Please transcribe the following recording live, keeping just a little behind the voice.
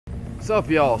What's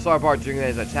up, y'all? Sorry about doing that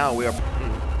as a channel. We are.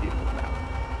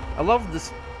 I love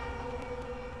this.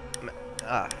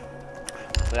 Yeah,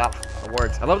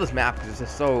 words. I love this map because it's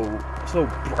just so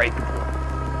breakable.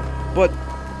 But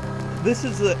this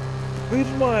is the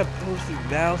reason why I posted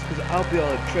now is because I'll be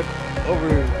on a trip over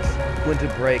winter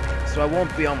break, so I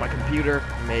won't be on my computer.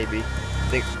 Maybe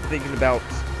thinking about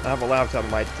I have a laptop, I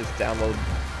might just download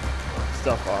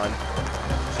stuff on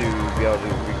to be able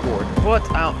to record. But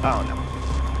I don't know.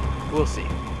 We'll see.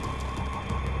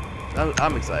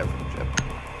 I'm excited for the trip,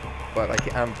 but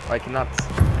I cannot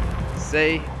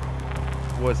say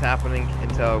what's happening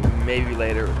until maybe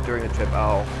later during the trip.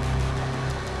 I'll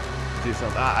do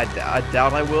something. I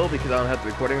doubt I will because I don't have the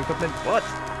recording equipment, but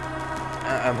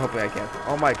I'm hoping I can.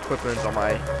 All my equipment's on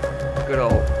my good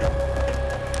old.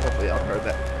 Hopefully I'll heard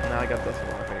that. Now I got dust on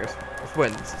my fingers. Let's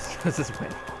win. This is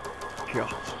win.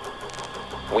 Gosh.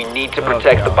 We need to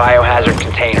protect the biohazard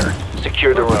container.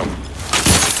 Secure the room.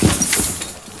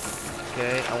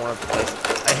 Okay, I want to play.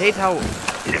 I hate how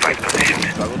it's like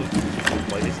struggle to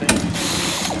play these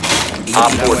things.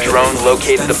 Op 4 drone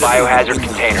located the biohazard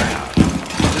container. The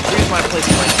reason why I play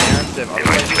my parents and other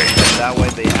places, that way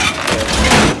they have to.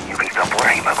 You can stop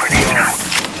worrying about grenades now.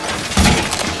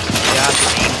 They have to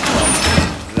aim from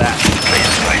that.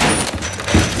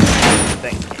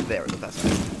 Thank you. There, that's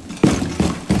it.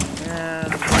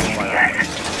 And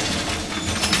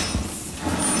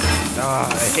I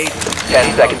hate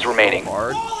 10 seconds remaining.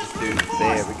 Hard. Dude,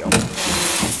 there we go.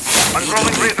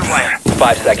 Unrolling razor wire.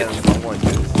 5 seconds.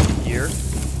 Here.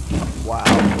 Wow.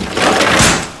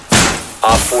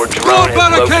 Op 4 drone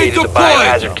has located the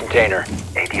biohazard container.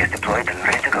 ADS deployed and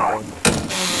ready to go.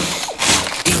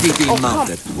 EDD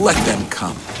mounted. Let them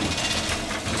come.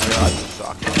 God, this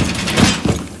sucks.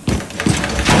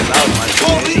 That was my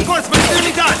Reinforcements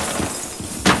nearly done.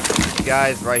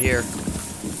 guys, right here.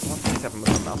 Please have a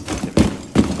mouse activity.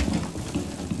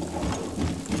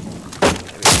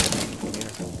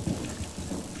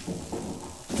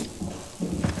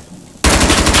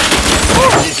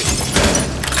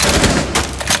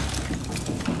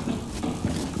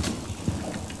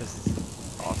 This is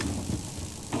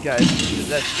awesome. Guys,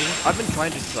 I've been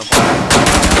trying to do stuff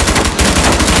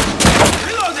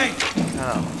Reloading.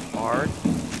 kind of hard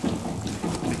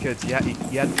because you have to really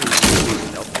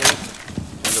stealthily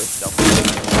and really stealthily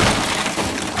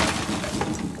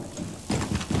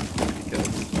because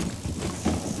it's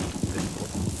difficult.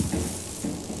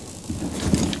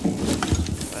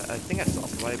 I think I saw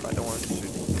somebody, but I don't want to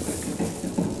shoot.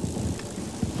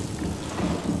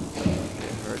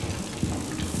 Get hurt.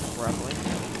 Grappling.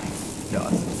 No,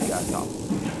 that's the guy top.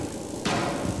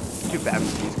 Too bad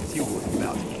for these because he was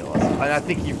about to kill us. And I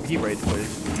think he rage quit.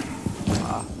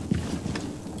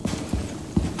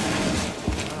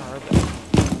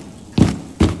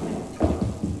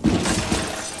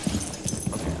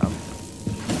 Okay,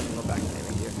 go back to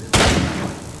aiming here.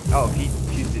 Oh, he's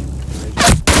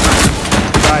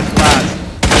guys,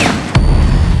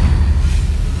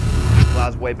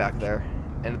 Blaz way back there,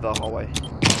 end of the hallway.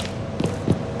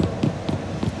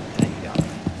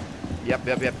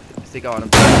 Yep. Stick on him.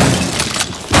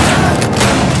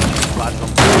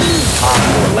 Op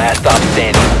 4 last stop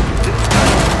standing.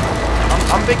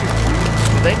 I'm big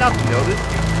confused. Do they not know this?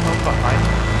 Come behind me.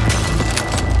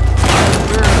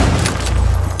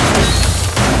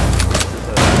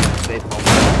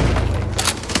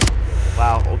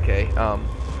 Wow, okay.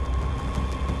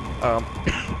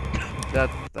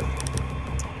 That's a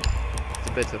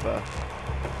bit of a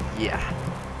yeah.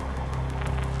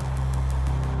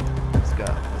 Let's go.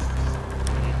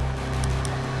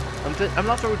 I'm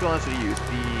not sure which one I should use,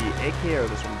 the AK or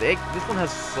this one. This one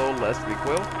has so less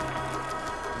recoil,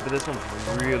 but this one's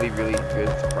really good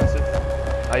suppressive.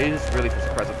 I use this really for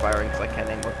suppressive firing because I can't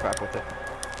aim more crap with it.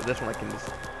 But this one I can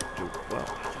just do well.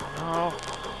 I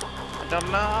don't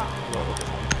know. Well, with this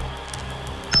one.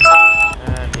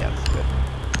 And yeah, this is good.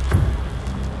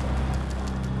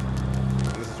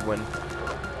 This is win.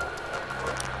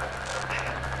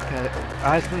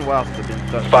 It's been a while since I've been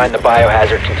done. Find the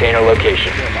biohazard container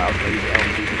location. I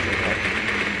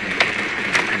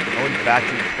went back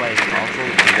to playing console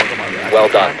to work on my reaction. Well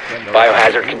done.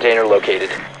 Biohazard container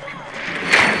located.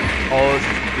 Oh,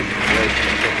 this is great.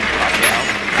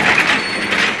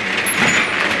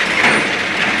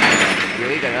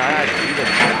 Really? Then I had to do the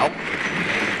valve?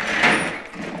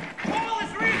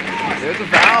 There's a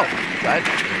valve!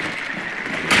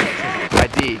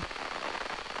 ID.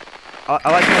 I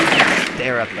like how you can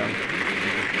stare at them.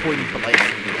 Point blank.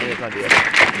 And it's not good.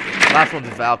 Last one's a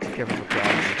valve, so careful for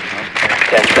crowds.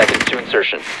 10 seconds to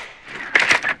insertion.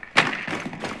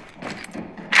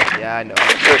 Yeah, I know.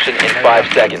 Insertion in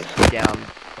 5 seconds. Down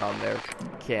on their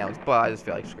cams, but I just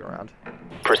feel like screw around.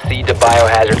 Proceed to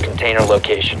biohazard container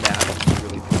location. Nah, it's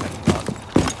really dependent on.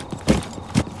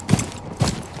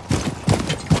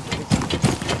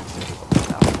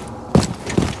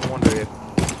 I wonder if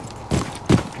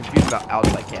I'm confused about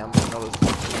outside cams. I know there's a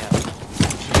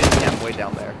cam way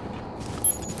down there.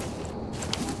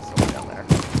 Somewhere down there.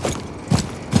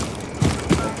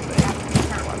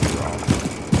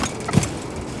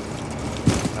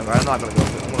 I'm not gonna go to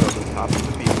I'm gonna go to the top of the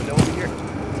beam window over here.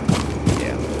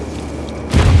 Yeah.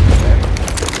 Okay.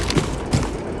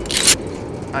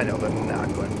 I know they're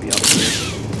not going to be up here.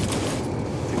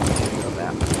 Too on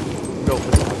that. Go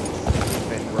for this one.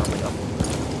 And roaming up.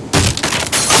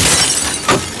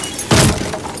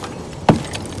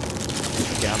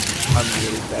 Yeah, I'm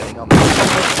really betting on this.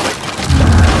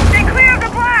 Stay clear of the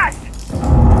blast!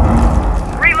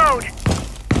 Reload!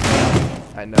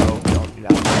 I know, don't do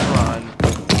that. Run.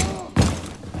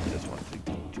 I just want to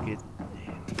get in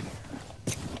here.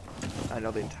 I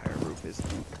know the entire roof is.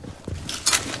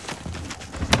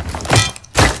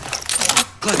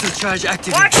 Cluster charge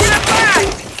activated. Watch for the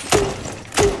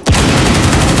blast!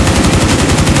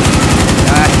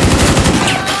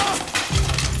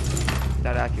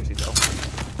 That accuracy though.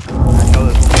 I know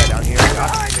there's one guy down here.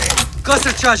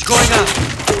 Cluster charge going up.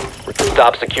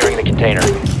 Stop securing the container.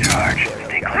 Charge.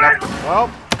 Stay clear.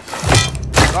 Well,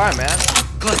 sorry man.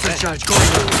 Cluster charge going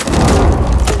up.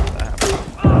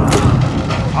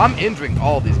 I'm injuring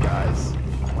all these guys.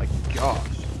 Oh my gosh.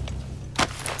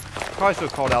 Probably should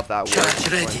have called out that Charge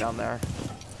way ready. down there.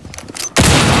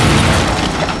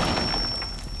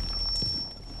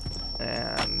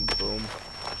 And boom.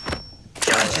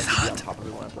 Charge is On hot. top of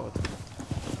everyone I blow it.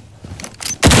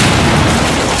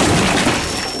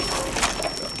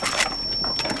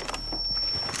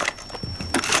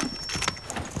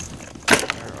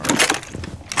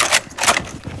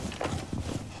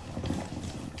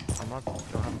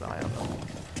 Don't have an eye on him.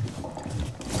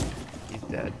 He's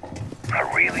dead.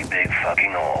 A really big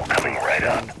fucking hole coming right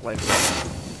up. Like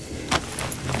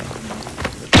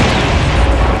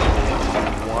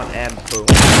one and boom.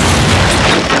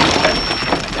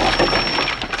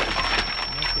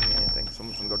 I'm not getting anything.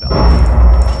 Someone's gonna go down.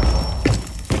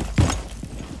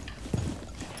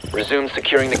 Resume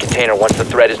securing the container once the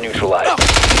threat is neutralized.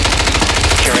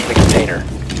 Securing the container.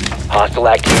 Hostile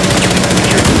activity.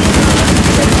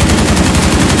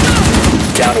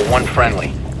 Down to one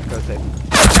friendly. Go safe.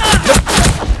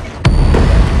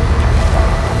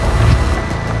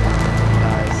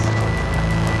 Nice.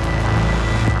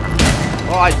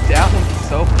 Oh, I downed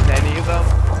so many of them.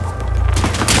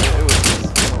 It was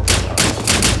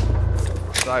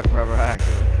just sorry for ever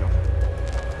accidentally killed.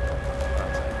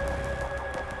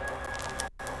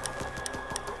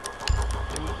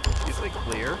 Is it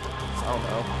clear? I don't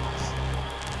know.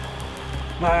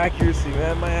 My accuracy,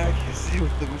 man, my accuracy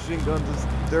with the machine guns is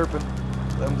derping.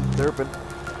 I'm just derping.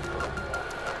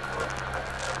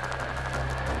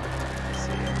 Let's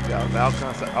see. Got Val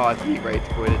concept. Oh, I think he rage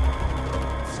quitted.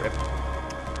 Rip.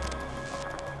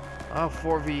 Oh,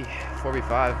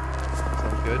 4v5.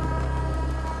 Sounds good.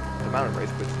 The amount of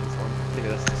race quits in this one. I think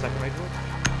that's the second race quit.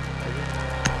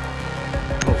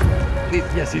 Oh, please,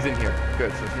 yes, he's in here.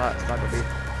 Good. So it's not gonna be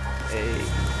a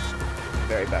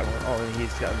very bad one. Oh, and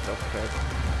he's got himself prepared.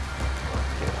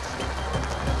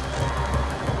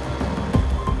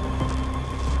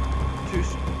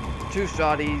 Two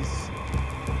shotties.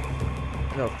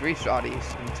 No, 3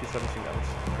 shotties and 2 submachine guns.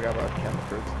 I forgot about camera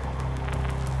crews.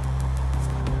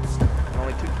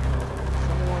 Only 2.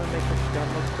 Someone want to make this gun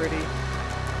look pretty.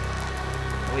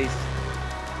 At least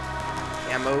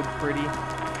camoed pretty.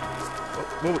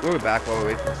 We'll be back while we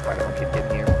wait for the Spider-Man kid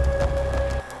getting here.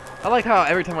 I like how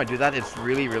every time I do that, it's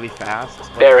really, really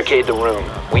fast. Barricade the room.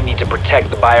 We need to protect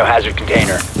the biohazard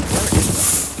container.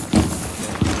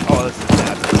 Oh, this is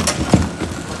bad.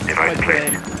 Device Somebody placed.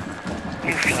 playing-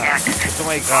 New feed active.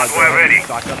 Somebody Hardware ready.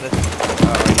 shotgun this right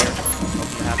here.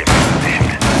 Open half. Device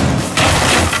positioned.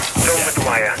 Dome with the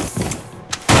wire.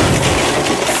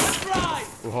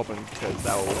 We're hoping because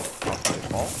that will possibly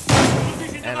fall.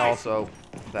 And also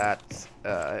that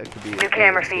it could be New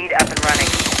camera feed up and running.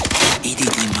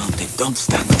 EDD mounted. Don't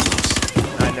stand close.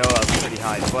 I know that was pretty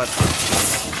high, but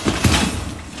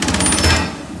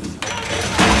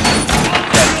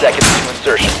 10 seconds to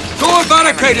insertion. Door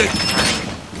barricaded.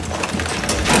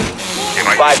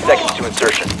 5 seconds to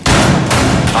insertion.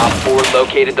 Op 4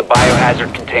 located the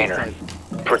biohazard container.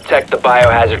 Protect the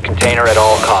biohazard container at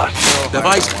all costs.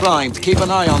 Device primed. Keep an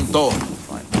eye on door.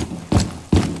 fine.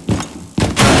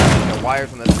 He's got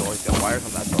wires on this door. He's got wires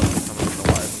on that door. He's got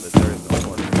wires on this. There is no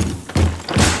door.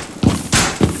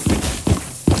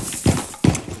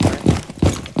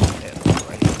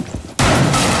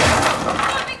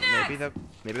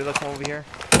 maybe they'll come over here.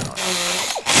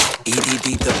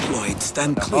 EDD deployed.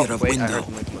 Stand Oh, clear of wait, I window. heard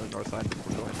something from the north side.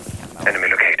 We're going. Enemy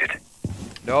located.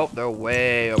 Nope, they're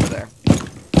way over there.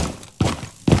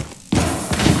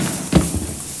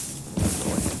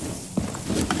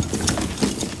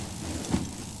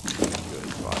 Good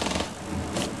spot.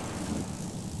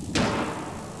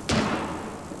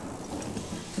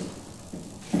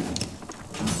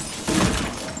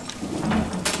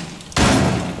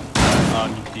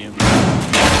 You see him.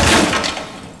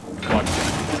 Watch.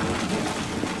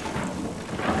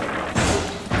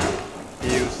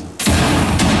 Fuse.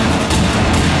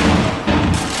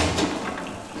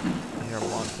 I hear a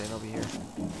Montagne over here.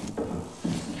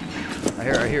 I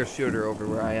hear a shooter over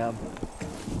where I am.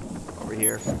 Over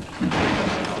here.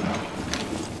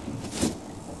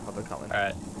 Oh, they're coming.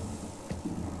 Alright.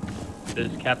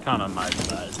 There's Capcom on my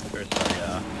side. Where's the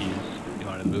fuse? You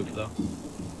want to move though?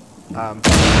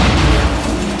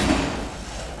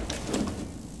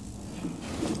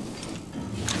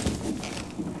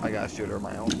 I got a shooter of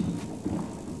my own.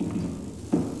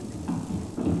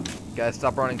 Guys,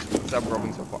 stop roaming so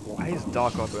far. Why is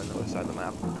Doc over on the other side of the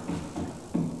map?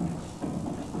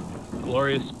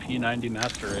 Glorious P90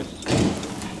 Master Race.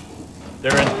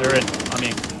 They're in. I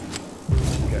mean,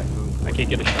 Okay, move. I can't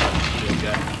get a shot. Shield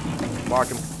guy. Mark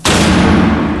him. In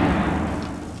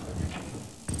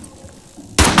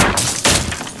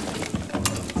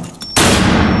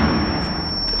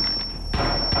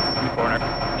the corner.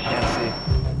 Can't see.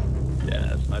 Yeah,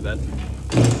 that's my bad.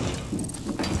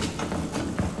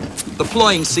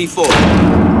 Deploying C4.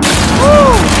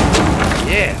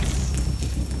 Yes.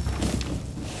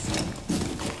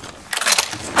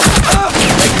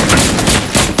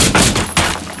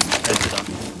 Heads done.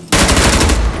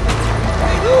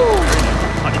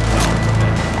 Honey,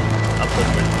 I'll put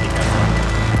it with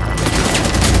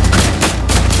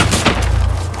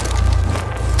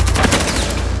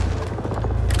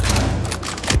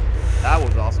That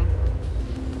was awesome.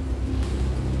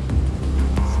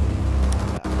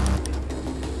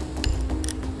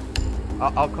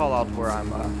 I'll call out where I'm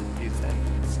using it.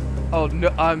 Oh no!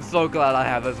 I'm so glad I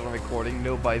have this on recording.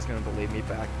 Nobody's gonna believe me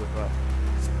back with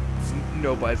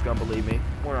nobody's gonna believe me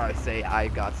when I say I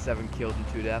got 7 kills and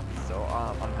 2 deaths. So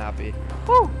I'm happy.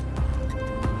 Woo!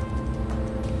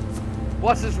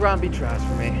 Watch this round be trash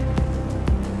for me.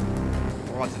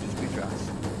 Or watch it just be trash.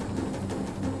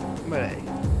 But hey,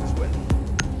 just win.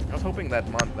 I was hoping that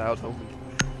month. I was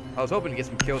hoping to get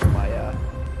some kills with my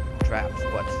traps,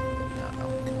 but no.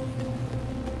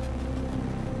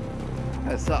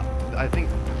 I think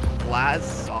Blaz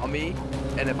saw me,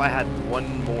 and if I had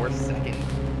one more second,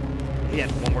 if he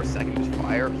had one more second to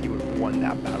fire, he would have won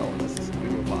that battle, and we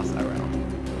would have lost that round.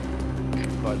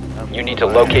 But You need to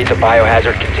locate the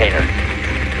biohazard container.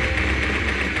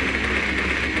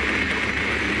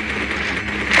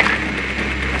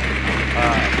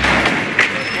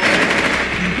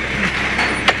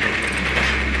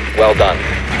 Well done.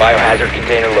 Biohazard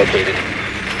container located.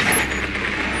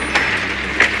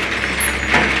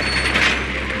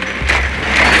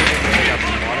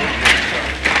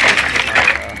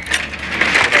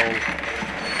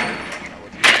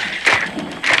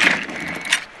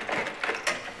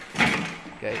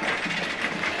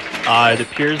 It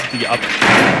appears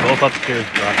both upstairs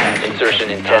drop out. Insertion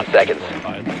in 10 seconds.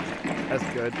 That's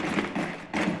good.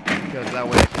 Because that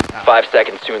way I can 5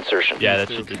 seconds to insertion. Yeah, that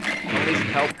should just... At least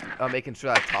help making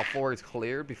sure that top floor is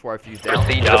clear before I fuse down.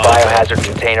 Proceed to the biohazard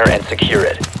container and secure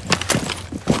it.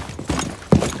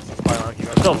 I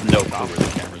still have no clue where the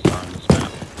cameras are on this map.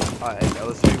 Alright, now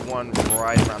let's do one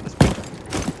right around this picture.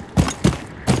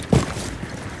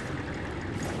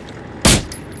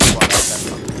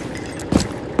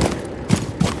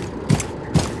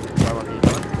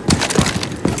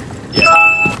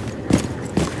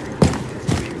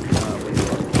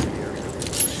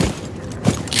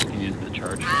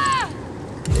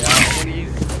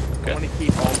 I want to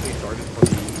keep all 3 charges for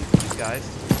these guys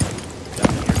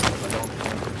down here because I don't.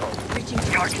 Reaching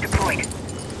charge deployed.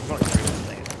 I'm going to carry this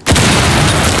thing.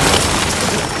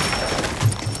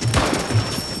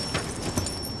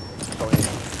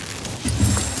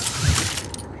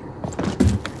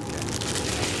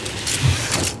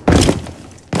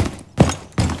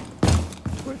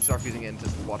 Go ahead, start fusing in.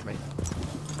 Just watch me.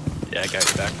 Yeah, I got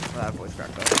you back. That voice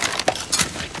cracked up.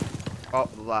 Oh,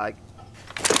 lag.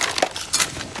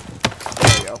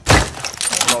 There we go.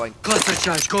 Going. Cluster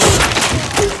charge, go.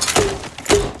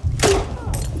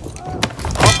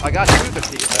 Oh, I got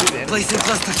 250. In. Placing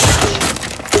cluster charge.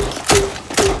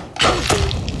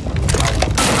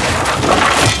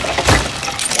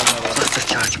 Cluster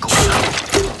charge, go.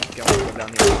 Go down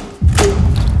here.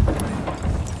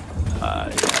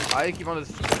 Why do you keep on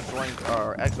just destroying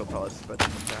our exo pellets? But I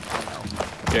don't know.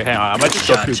 Okay, hang on. I might just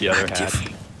go through the other Charge hatch.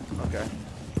 active. Okay.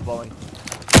 Blowing.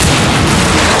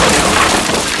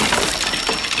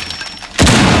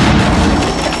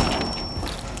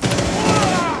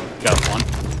 Got one.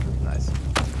 Nice.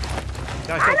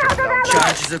 Guys, don't take it down.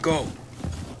 Charge the go.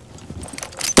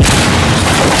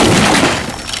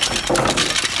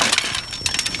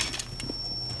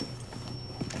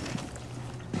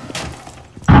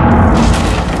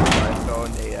 Alright, throw a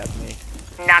nade at me.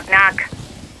 Knock, knock.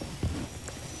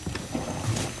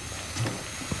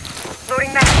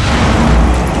 Loading mag.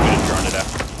 Just throwing it out.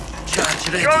 Charge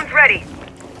ready. Drone's ready.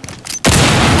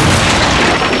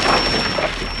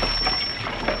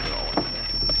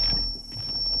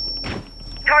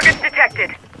 Targets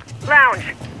detected.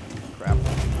 Lounge. Crap.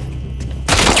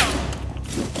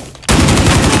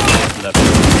 Left.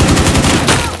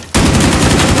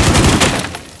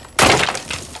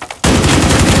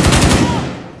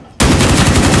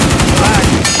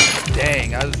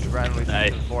 Dang, I was just randomly Nice.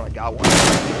 shooting before I got one.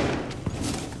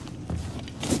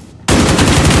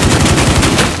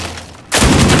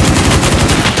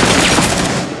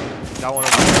 Got one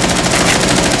over there.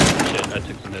 Shit, I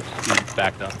took some hits. He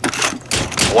backed up.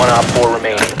 One Op 4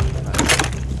 remaining.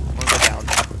 One go down.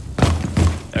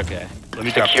 Okay. Let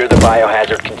me drop. Secure the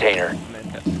biohazard container.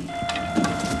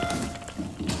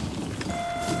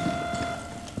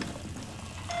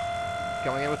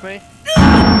 Coming in with me?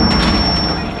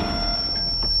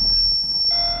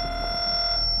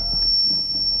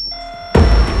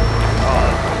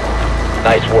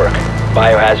 Nice work.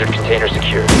 Biohazard container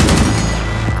secured.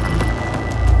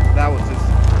 That was just,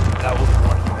 that was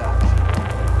one match.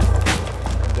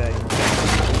 Dang.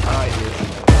 Alright, dude.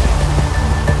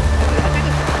 I think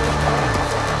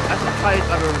that's the highest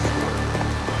I've ever scored.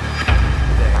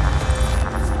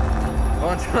 Dang.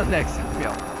 Well, until next time,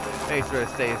 y'all. Make sure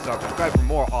to stay subscribed for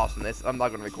more awesomeness. I'm not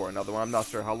going to record another one. I'm not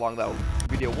sure how long that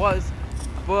video was,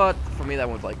 but for me that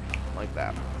one's like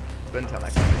that. But until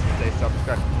next time, stay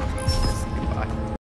subscribed. Goodbye.